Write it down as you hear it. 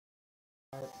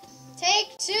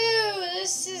Take two.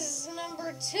 This is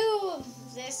number 2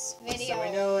 of this video. So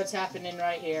we know what's happening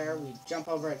right here. We jump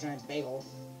over a giant bagel.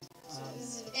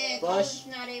 And Bush. Colin's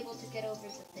not able to get over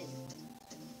the thing.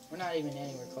 We're not even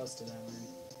anywhere close to that one.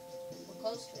 We're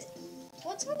close to it.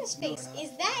 What's on his No, face? we're not.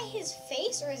 Is that his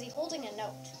face or is he holding a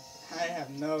note? I have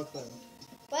no clue.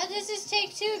 But this is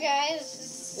take 2,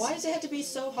 guys. Why does it have to be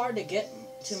so hard to get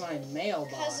to my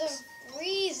mailbox? Because of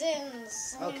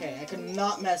reasons. Okay, I could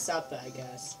not mess up, I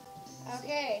guess.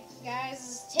 Okay,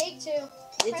 guys, take 2.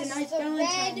 It's Press a nice the red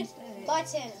Valentine's Day.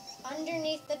 button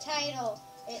underneath the title.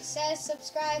 It says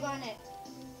subscribe on it.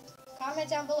 Comment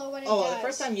down below what it Oh, does. the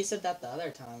first time you said that the other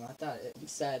time, I thought it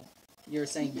said you were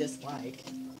saying dislike.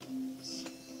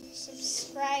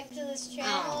 Subscribe to this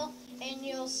channel, and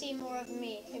you'll see more of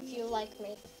me if you like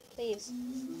me. Please.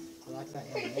 I like that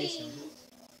animation.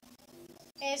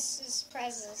 It's his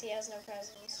presents. He has no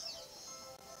presents.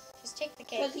 Just take the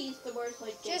cake. Because he's the worst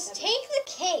like Just ever. take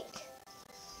the cake.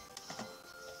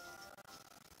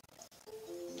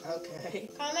 Okay.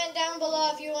 Comment down below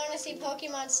if you want to see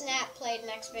Pokemon Snap played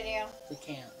next video. We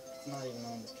can't. It's not even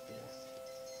on this computer.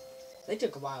 They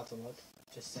took a while to look.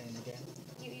 Just saying again.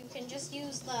 You can just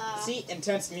use the. See?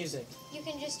 Intense music. You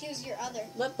can just use your other.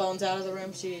 Let Bones out of the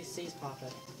room. She sees Papa.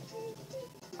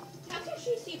 How can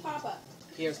she see Papa?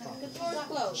 Here's Papa. The door's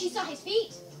closed. She saw his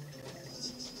feet.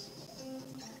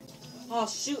 Oh,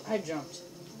 shoot. I jumped.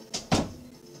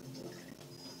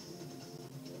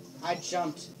 I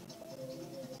jumped.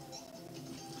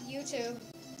 YouTube.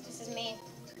 This is me.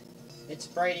 It's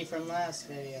Brady from last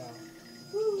video.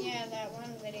 Yeah, that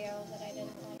one video that I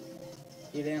didn't like.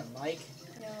 You didn't like?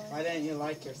 No. Why didn't you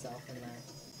like yourself in there?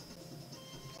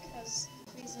 Because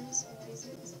reasons and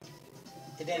reasons.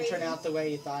 It didn't turn out the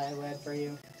way you thought it would for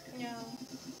you. No.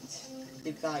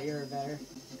 You thought you were better.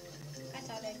 I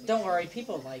thought I'd. Don't worry,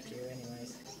 people like you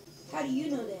anyways. How do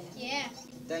you know that? Yeah.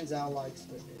 Denzel likes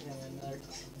him in there.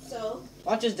 So,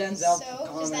 Watches Denzel So,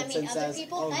 comments does that mean and other says,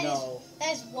 people? "Oh That is- no."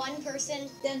 That is one person.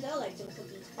 Denzel likes some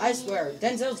cookies. I swear,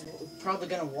 Denzel's probably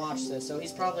gonna watch this, so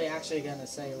he's probably actually gonna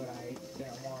say what I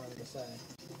didn't want him to say.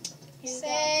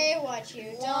 Say what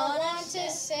you don't want to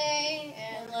say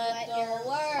and let your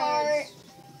heart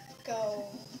go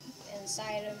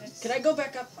inside of it. Could I go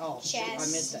back up? Oh, shoot, I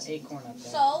Chest. missed the acorn up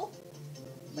there. So,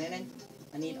 Landon,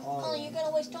 I need all oh, of you're them.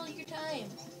 gonna waste all your time.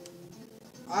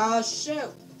 Oh,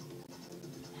 shoot.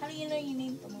 How do you know you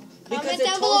need them all? Because Comment it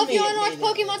down told below if me you it want to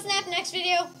watch needed- Pokemon Snap next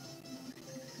video.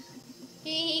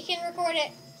 He can record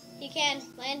it. He can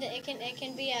land it. It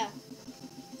can be a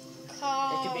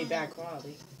call. It could be bad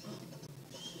quality.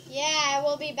 Yeah, it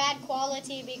will be bad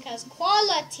quality because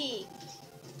quality.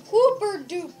 Hooper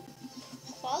doop.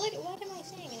 Quality. What am I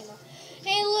saying anymore?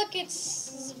 Hey, look,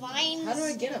 it's vines. How do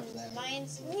I get up there?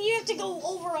 Vines. You have to go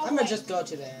over all I'm the way. gonna just go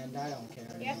to the end. I don't care.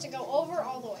 You have to go over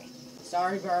all the way.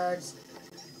 Sorry, birds.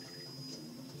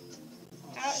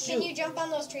 Oh, Can shoot. you jump on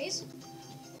those trees?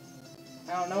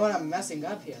 I don't know what I'm messing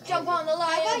up here. Jump on the How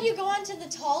about lion. you go onto the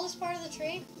tallest part of the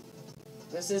tree?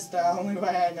 This is the only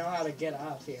way I know how to get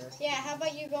up here. Yeah, how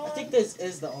about you go I on think this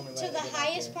is the only way to the get up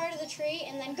highest here. part of the tree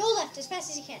and then go left as fast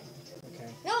as you can.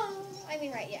 Okay. No, I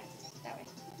mean right, yeah. That way.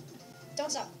 Don't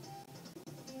stop.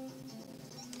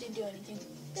 Didn't do anything.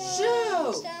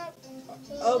 Shoot! Stop.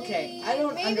 Okay, I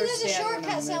don't Maybe there's a understand what shortcut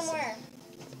I'm missing. somewhere.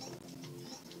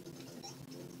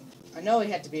 I know it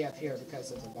had to be up here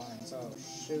because of the vines. Oh,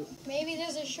 shoot. Maybe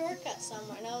there's a shortcut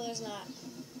somewhere. No, there's not.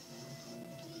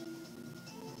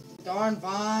 Darn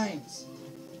vines.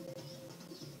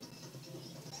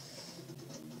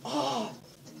 Oh!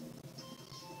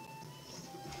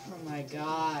 Oh my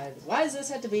god. Why does this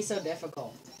have to be so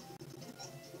difficult?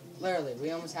 Literally,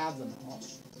 we almost have them all.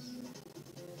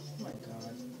 Oh my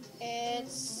god.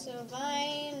 It's a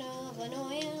vine of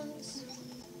annoyance.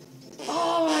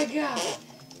 Oh my god!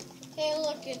 Hey,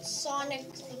 look, it's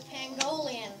Sonic the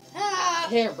Pangolin. Ha!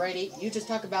 Here, Brady, you just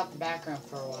talk about the background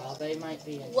for a while. They might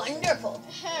be interested. Wonderful.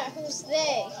 Ha, who's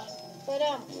they? But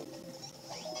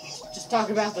Just talk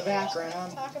about the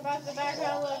background. talk about the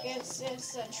background. Look, it's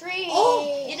a tree.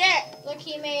 Oh! You there? Look,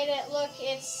 he made it. Look,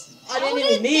 it's. I didn't How even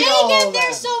did need they all get of there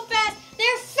them. so fast?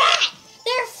 They're fat.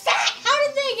 They're fat. How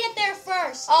did they get there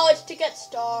first? Oh, it's to get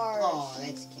stars. Oh,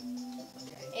 that's cute.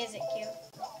 Okay. Is it cute,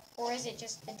 or is it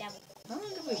just the devil? How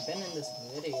long have we been in this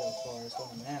video for is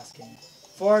what I'm asking.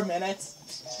 4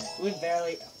 minutes? We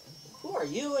barely... Who are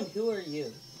you and who are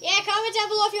you? Yeah, comment down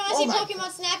below if you want to Oh see my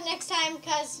Pokemon Snap next time,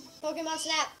 because Pokemon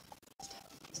Snap.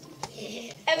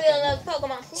 Everyone loves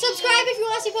Pokemon. Subscribe if you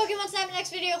want to see Pokemon Snap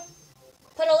next video.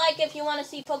 Put a like if you want to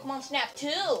see Pokemon Snap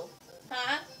too.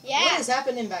 Huh? Yeah. What is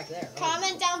happening back there? Oh.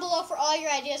 Comment down below for all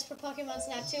your ideas for Pokemon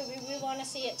Snap too. We want to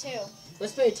see it too.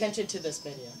 Let's pay attention to this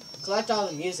video. Collect all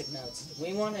the music notes.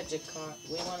 We want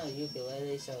a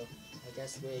ukulele, so I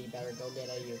guess we better go get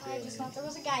a I ukulele. just thought there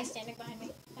was a guy standing behind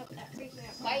me. That freaked me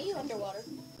out. Why are you underwater?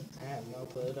 I have no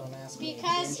clue. Don't ask me.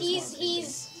 Because The game just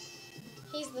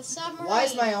won't he's the submarine. Why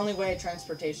is my only way of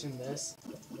transportation this?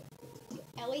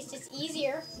 At least it's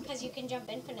easier because you can jump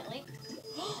infinitely.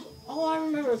 Oh, I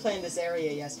remember playing this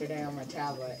area yesterday on my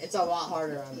tablet. It's a lot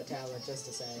harder on the tablet, just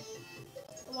to say.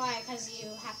 Why? Because you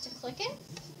have to click it?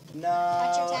 No.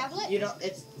 At your tablet? You don't.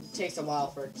 It takes a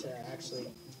while for it to actually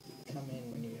come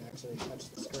in when you actually touch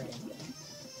the screen.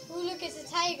 Ooh, look, it's a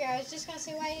tiger. I was just gonna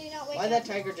say, why did he not wake Why up? that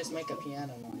tiger just make a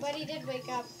piano noise? But he did wake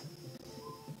up.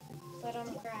 But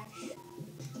crash.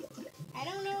 I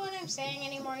don't know what I'm saying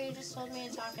anymore. You just told me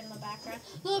to talk in the background.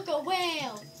 Look, a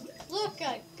whale. Look,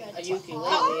 a good A ukulele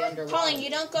dog. underwater. Colin, you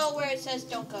don't go where it says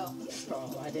don't go.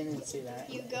 Oh, I didn't see that.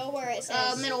 You go where it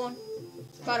says. Middle one.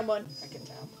 Bottom one. I can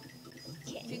tell.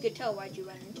 If you could tell, why'd you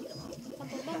run into them?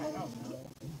 I don't know.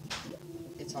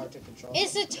 It's hard to control.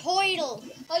 It's a turtle.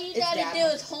 All you It's gotta down. do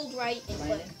is hold right and click.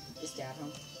 Landon, is Dad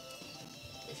home?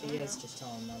 If he is, just tell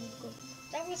him I'm good.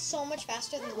 That was so much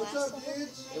faster than the What's last up, level.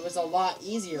 kids? It was a lot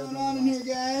easier What's than going on in the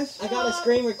here, last. guys? I got a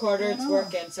screen recorder. It's What's going on?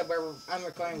 working, so I'm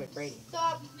recording with Brady.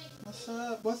 Stop. What's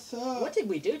up? What's up? What did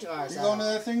we do to You going to ourselves?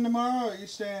 that thing tomorrow, or are you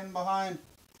staying behind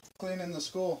cleaning the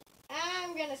school?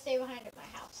 I'm gonna stay behind at my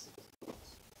house.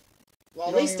 Well,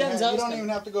 You at don't least even have- Denzel's You don't gonna- even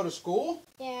have to go to school?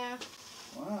 Yeah.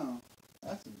 Wow.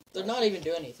 That's They're not even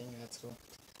doing anything at school.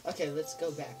 Okay, let's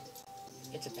go back.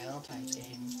 It's a Valentine's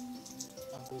game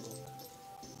on Google.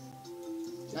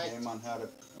 a game on how to...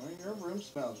 Well, your room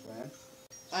smells, man.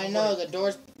 I know the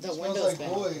doors, the Smells windows like been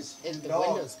boys and and the dogs.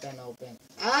 windows been open.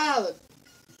 Ah, the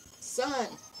sun.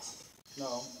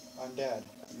 No, I'm Dad.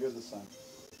 You're the son.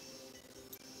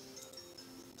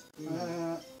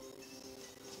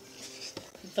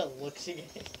 The look she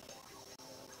gave.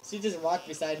 She just walked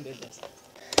beside and did this.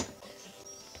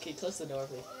 Can you close the door,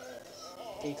 please?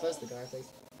 Can you close the door, please?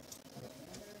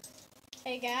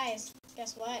 Hey guys,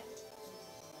 guess what?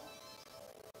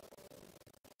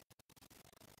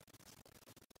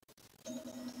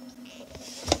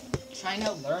 Trying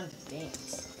to learn to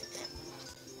dance.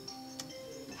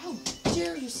 How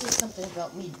dare you say something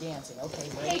about me dancing? Okay,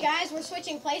 Hey Brady. guys, we're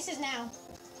switching places now.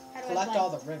 How do I Collect play? all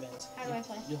the ribbons. How do I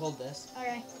play? You hold this.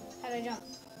 Okay. How do I jump?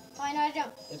 Oh, I know how to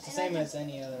jump. It's the I know same how to as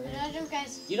any other jump. I know ribbon. how to jump,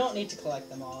 guys. You don't need to collect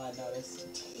them all, I noticed.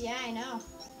 Yeah, I know.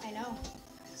 I know.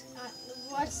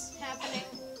 What's happening?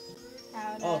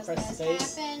 How Oh, does press this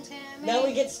space. happen to me? Now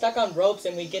we get stuck on ropes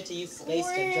and we get to use space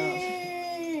to jump.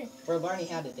 Whee! We're learning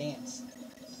how to dance.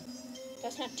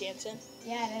 That's not dancing.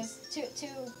 Yeah, it is. Two It's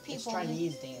people. trying to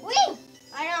use dance. Whee!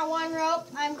 I got one rope.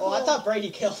 I'm cool. Oh, I thought Brady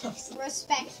killed us.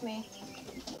 Respect me.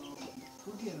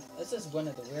 Who did it? This is one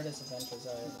of the weirdest adventures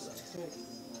I've ever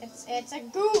seen. It's a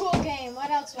Google game. What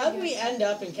else? How did we end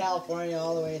up in California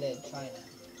all the way to China?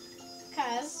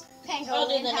 Cause I'll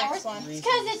do Pangolin the powers. next one. It's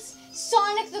cause it's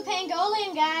Sonic the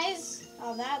Pangolin, guys.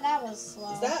 Oh, that was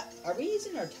slow. Is that? Are we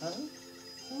using our tongue?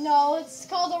 No, it's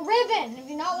called a ribbon. Have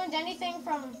you not learned anything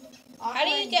from? How do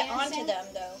you awkward get dancing? onto them,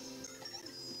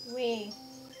 though?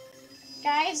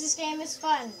 Guys, this game is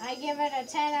fun. I give it a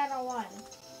 10 out of 1.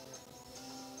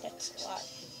 That's a lot.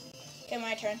 Okay,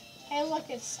 my turn. Hey, look,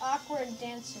 it's awkward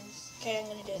dancers. Okay, I'm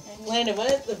gonna do it next. Landon, what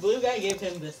if the blue guy gave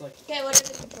him this look? Okay, what are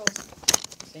the controls?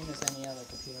 Same as any other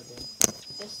computer game.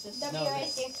 This. No,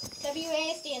 WASD.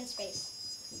 WASD in space.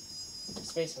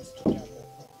 Space was to jump.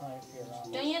 If you're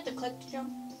wrong. Don't you have to click to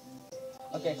jump?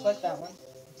 Okay, click that one.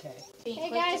 Okay. Can you Hey,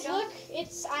 click guys, to jump? look.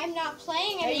 I'm not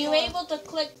playing Are anymore. you able to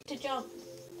click to jump?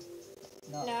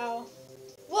 No. No.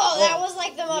 Whoa, that was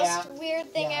like the most Yeah.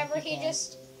 weird thing Yeah, ever. you He can.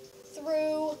 just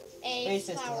threw a Space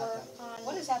is flower to on.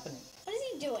 What is happening? What is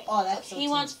he doing? Oh, that's so He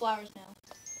wants flowers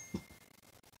now.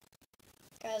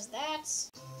 Because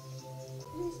that's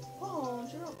Oh,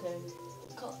 you're okay.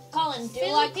 Colin, do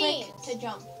I click Philippines. to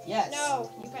jump? Yes. no.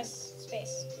 You press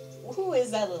space. Who is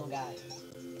that little guy?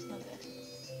 Okay.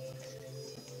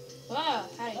 Wow,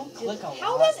 how do you Don't do click it? a lot.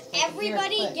 How does Click here,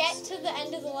 everybody clicks. get to the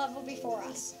end of the level before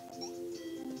us?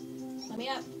 Let me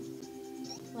up.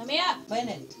 Let me up.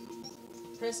 Landon,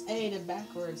 press A to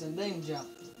backwards and then jump.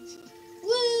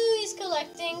 Woo! He's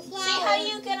collecting flowers. See how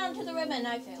you get onto the ribbon?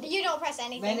 I failed. You don't press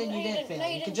anything. Landon, No, you didn't fail. No,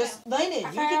 you you didn't could just Landon, you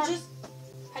could just.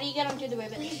 How do you get onto the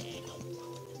ribbon?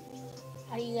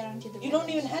 How do you get onto the ribbon? You don't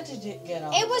even have to get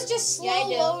on. It was just slow Yeah, I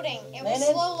do. loading. It was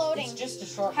Landon, slow loading. It's just a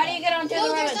shortcut. How do you get onto No,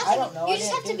 the there's ribbon? nothing. I don't know. You I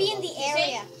just didn't have to do be in the the You see?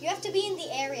 area. You have to be in the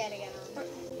area to get on.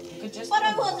 You could just. But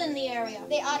I was in the area.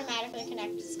 They automatically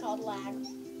connect. It's called lag.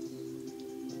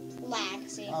 Lag,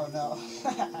 see? Oh no.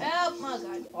 Oh my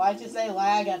god. Why'd you say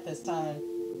lag at this time?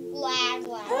 Lag.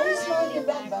 Where's lag, your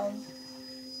lag. bed, Bones?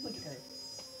 Look at her.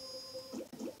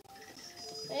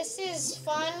 This is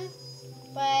fun,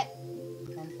 but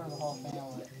Fun for the whole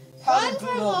family. fun for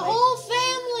the whole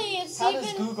family. It's How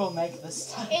does even Google make this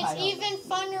stuff? it's even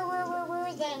funner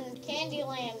than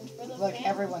Candyland for the Look, family.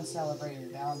 everyone's celebrating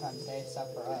Valentine's Day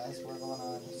except for us. We're going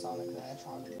on Sonic the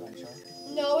Hedgehog adventure.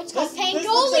 No, it's called This looks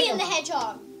Pangolin like the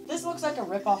Hedgehog. This looks like a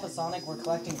rip-off of Sonic. We're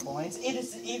collecting coins. It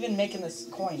is even making this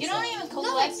coin. You don't sound. even No,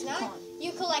 collect it's not. coins.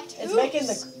 You collect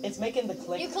hoops. It's making the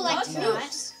click. You collect No, it's not.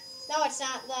 hoops. No, it's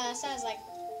not. The sounds like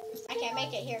I can't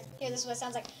make it here. Here, this is what it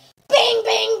sounds like. Bing,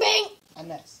 bing, bing. And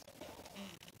next.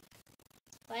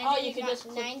 Landon, you could got just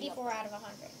click 94 out of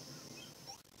 100.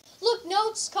 Look,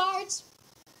 notes, cards.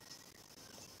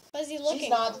 What is he looking She's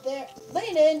not there.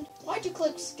 Landon, why'd you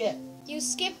click skip? You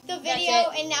skipped the That's video,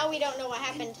 it. and now we don't know what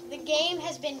happened. The game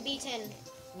has been beaten.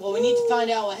 Well, we need to find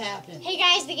out what happened. Hey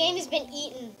guys, the game has been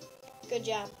eaten. Good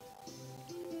job.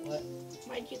 What?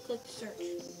 Why'd you click search?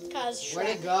 Cause Where'd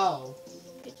Shrek. it go?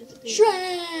 It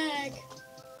disappeared. Shrek.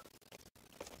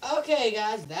 Okay,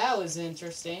 guys, that was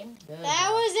interesting. That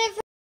was it for